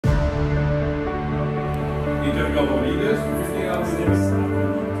interview our leaders.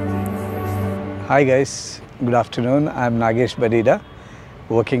 Hi guys, good afternoon. I'm Nagesh Badida,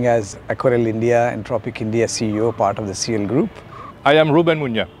 working as Aquarel India and Tropic India CEO, part of the CIEL group. I am Ruben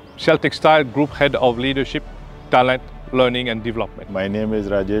Munya, CIEL Textile Group Head of Leadership, Talent, Learning and Development. My name is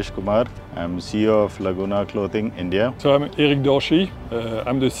Rajesh Kumar. I'm CEO of Laguna Clothing India. So I'm Eric Dorshi.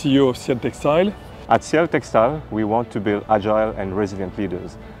 I'm the CEO of CIEL Textile. At CIEL Textile, we want to build agile and resilient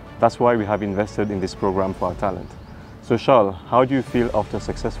leaders. That's why we have invested in this program for our talent. So Charles, how do you feel after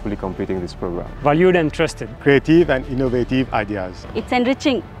successfully completing this program? Valued and trusted. Creative and innovative ideas. It's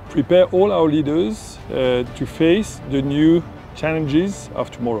enriching. Prepare all our leaders to face the new challenges of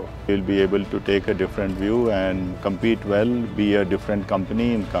tomorrow. We'll be able to take a different view and compete well, be a different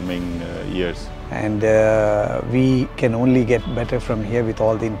company in coming years. And we can only get better from here with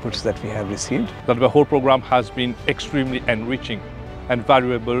all the inputs that we have received. The whole program has been extremely enriching and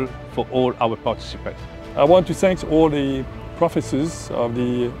valuable for all our participants. I want to thank all the professors of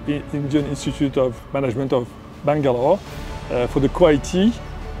the Indian Institute of Management of Bangalore for the quality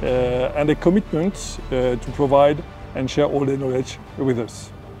and the commitment to provide and share all their knowledge with us.